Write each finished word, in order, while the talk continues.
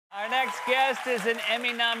Our next guest is an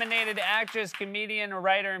Emmy-nominated actress, comedian,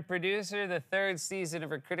 writer, and producer. The third season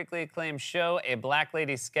of her critically acclaimed show, A Black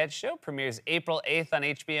Lady Sketch Show, premieres April 8th on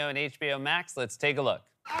HBO and HBO Max. Let's take a look.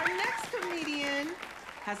 Our next comedian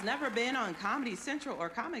has never been on Comedy Central or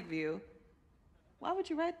Comic View. Why would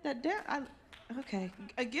you write that down? Okay,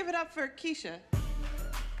 give it up for Keisha.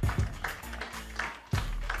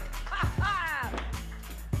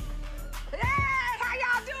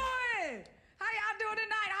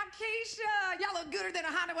 Y'all look gooder than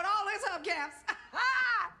a Honda with all his hubcaps.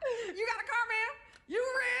 You got a car, man? You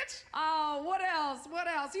rich? Oh, what else? What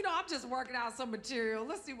else? You know, I'm just working out some material.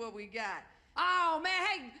 Let's see what we got. Oh, man,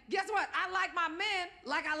 hey, guess what? I like my men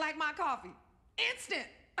like I like my coffee. Instant.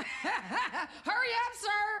 Hurry up,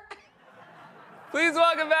 sir. Please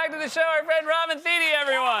welcome back to the show our friend Robin Thede,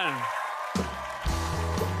 everyone.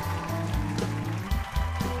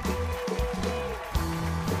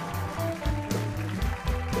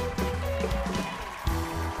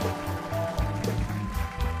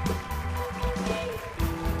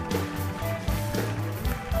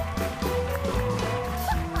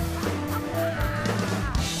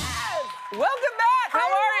 Welcome back. How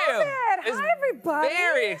are you? It's Hi, everybody.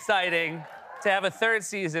 Very exciting to have a third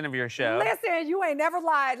season of your show. Listen, you ain't never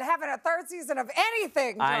lied. Having a third season of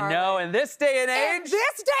anything, darling. I know. In this day and age. In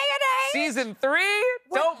this day and age. Season 3.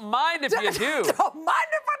 Don't mind if you do. Don't mind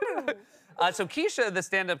if I do. So Keisha, the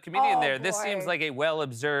stand-up comedian this seems like a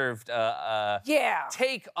well-observed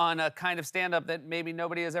take on a kind of stand-up that maybe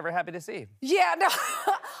nobody is ever happy to see. Yeah, no,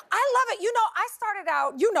 I love it. You know, I started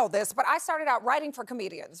out, you know this, but I started out writing for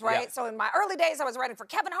comedians, right? Yeah. So in my early days, I was writing for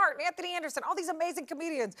Kevin Hart and Anthony Anderson, all these amazing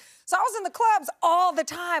comedians. So I was in the clubs all the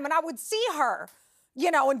time, and I would see her, you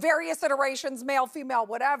know, in various iterations, male, female,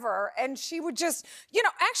 whatever, and she would just, you know,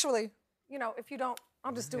 actually, you know, if you don't,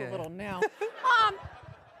 I'll just do a little now.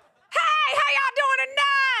 Hey, how y'all doing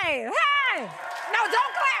tonight? Hey! No,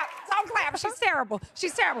 don't clap. Don't clap. She's terrible.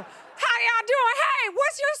 She's terrible. How y'all doing? Hey,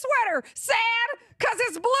 what's your sweater? Sad? 'Cause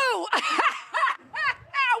it's blue.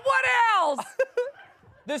 What else?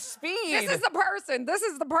 The speed. This is the person. This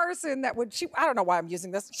is the person that would, I don't know why I'm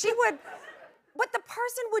using this. She would, but the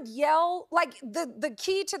person would yell, like the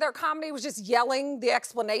key to their comedy was just yelling the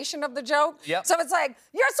explanation of the joke. Yep. So it's like,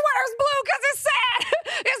 your sweater's blue 'cause it's sad.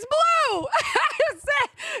 It's blue. It's sad.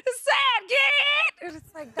 It's sad. Get it? And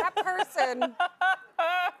it's like that person.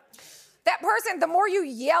 That person, the more you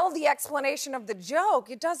yell the explanation of the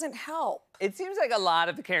joke, it doesn't help. It seems like a lot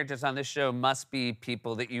of the characters on this show must be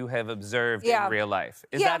people that you have observed in real life.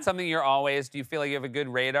 Is that something you're always, do you feel like you have a good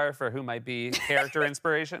radar for who might be character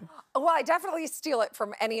inspiration? Well, I definitely steal it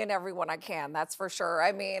from any and everyone I can, that's for sure.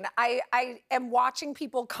 I mean, I am watching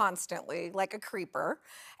people constantly, like a creeper,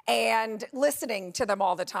 and listening to them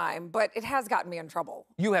all the time, but it has gotten me in trouble.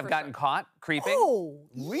 You have gotten caught creeping? Oh,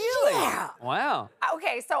 really? Yeah. Wow.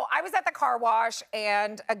 Okay, so I was at the car wash,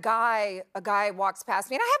 and a guy walks past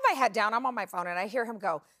me, and I have my head down, I'm on my phone, and I hear him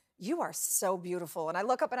go, "You are so beautiful." And I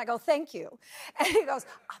look up and I go, "Thank you." And he goes,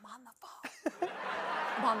 "I'm on the phone."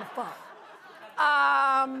 I'm on the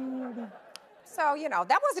phone. So, you know,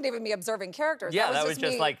 that wasn't even me observing characters. Yeah, that was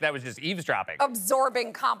just like, that was just eavesdropping.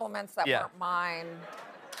 Absorbing compliments that weren't mine.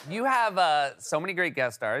 You have so many great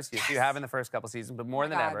guest stars. Yes, you have in the first couple seasons, but more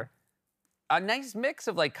than ever. A nice mix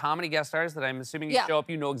of like comedy guest stars that I'm assuming you show up,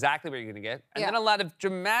 you know exactly what you're gonna get. And then a lot of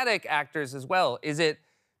dramatic actors as well.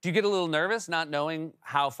 Do you get a little nervous not knowing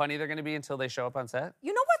how funny they're gonna be until they show up on set?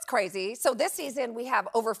 You know what's crazy? So this season, we have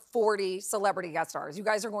over 40 celebrity guest stars. You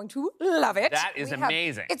guys are going to love it. That is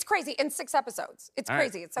amazing. It's crazy, in 6 episodes. It's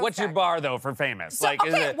crazy, it's so What's your bar, though, for famous? So,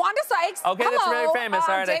 okay, Wanda Sykes. Okay, that's really famous.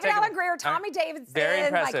 All right, David Allen Greer, Tommy Davidson. Very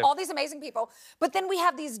impressive. Like all these amazing people. But then we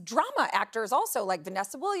have these drama actors also, like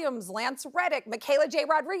Vanessa Williams, Lance Reddick, Michaela J.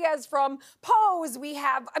 Rodriguez from Pose. We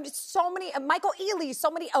have so many, Michael Ealy, so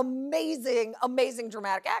many amazing, amazing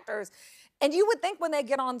dramatic actors. And you would think when they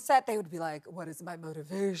get on set, they would be like, "What is my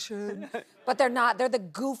motivation?" But they're not. They're the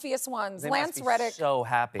goofiest ones. They Lance must be Reddick. so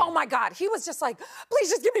happy. Oh my God, he was just like, "Please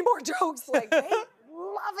just give me more jokes." Like, they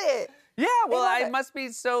love it. Yeah, well, it must be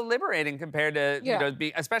so liberating compared to, you know,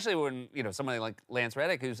 especially when, you know, somebody like Lance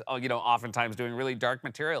Reddick, who's, you know, oftentimes doing really dark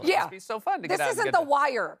material. It must be so fun to get out. This isn't The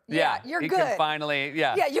Wire. Yeah, you're good. You can finally,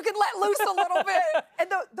 Yeah, you can let loose a little bit.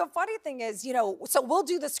 And the funny thing is, you know, so we'll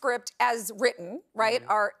do the script as written, right?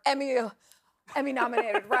 Our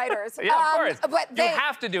Emmy-nominated writers. Yeah, of course. But you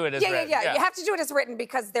have to do it as written. Yeah, you have to do it as written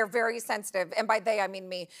because they're very sensitive. And by they, I mean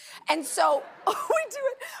me. And so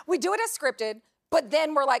we do it as scripted, but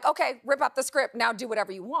then we're like, okay, rip up the script, now do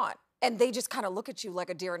whatever you want. And they just kind of look at you like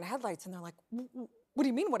a deer in the headlights, and they're like, what do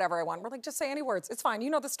you mean whatever I want? We're like, just say any words. It's fine. You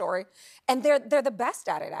know the story. And they're the best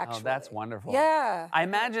at it, actually. Oh, that's wonderful. Yeah. I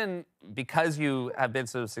imagine because you have been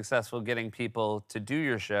so successful getting people to do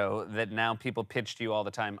your show that now people pitch to you all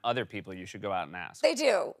the time other people you should go out and ask. They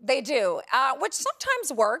do. They do. Which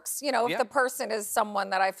sometimes works, you know, if the person is someone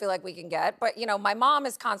that I feel like we can get. But, you know, my mom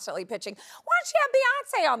is constantly pitching, why don't you have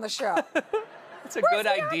Beyonce on the show? That's a good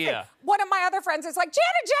idea. One of my other friends is like,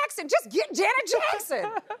 Janet Jackson, just get Janet Jackson.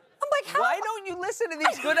 I'm like, how? Why don't you listen to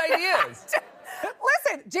these good ideas?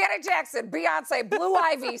 Listen, Janet Jackson, Beyonce, Blue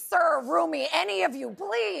Ivy, Sir, Rumi, any of you,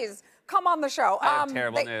 please come on the show. I have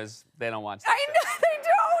terrible news. They don't want to. I know, they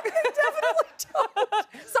don't. They definitely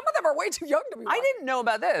don't. Some of them are way too young to be watching. I didn't know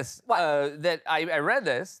about this. What? That I read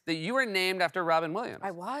this, that you were named after Robin Williams.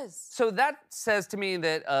 I was. So that says to me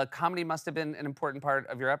that comedy must have been an important part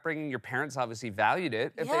of your upbringing. Your parents obviously valued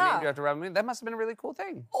it. If they named you after Robin Williams, that must have been a really cool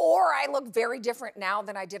thing. Or I look very different now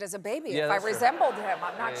than I did as a baby. If I resembled him,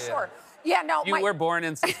 I'm not sure. Yeah, no. You were born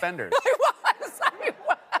in suspenders. I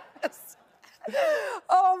was.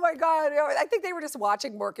 Oh my God. I think they were just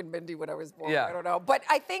watching Mork and Mindy when I was born. I don't know. But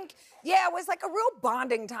I think, it was like a real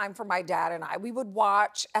bonding time for my dad and I. We would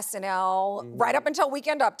watch SNL right up until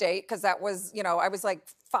Weekend Update, because that was, I was like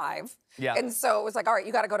 5. Yeah. And so it was like, all right,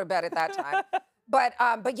 you got to go to bed at that time.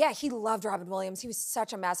 But yeah, he loved Robin Williams. He was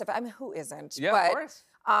such a massive, I mean, who isn't? Yeah, of course.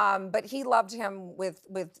 But he loved him with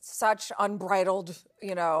such unbridled,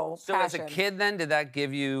 So passion. as a kid then, did that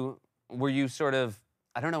give you, were you sort of,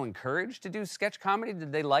 I don't know, encouraged to do sketch comedy?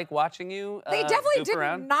 Did they like watching you They definitely did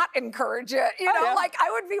around? not encourage it. Like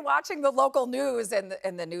I would be watching the local news and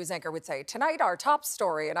the news anchor would say, tonight our top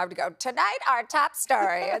story. And I would go, tonight our top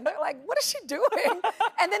story. And they're like, what is she doing?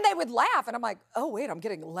 And then they would laugh. And I'm like, oh, wait, I'm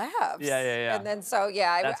getting laughs. Yeah. And then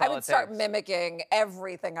I would start mimicking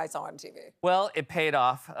everything I saw on TV. Well, it paid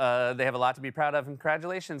off. They have a lot to be proud of.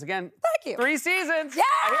 Congratulations again. Thank you. 3 seasons. Yes!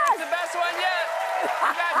 I hear it's the best one yet.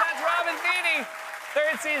 You guys, that's Robin Thede.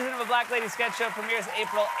 3rd season of A Black Lady Sketch Show premieres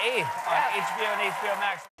April 8th on HBO and HBO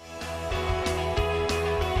Max.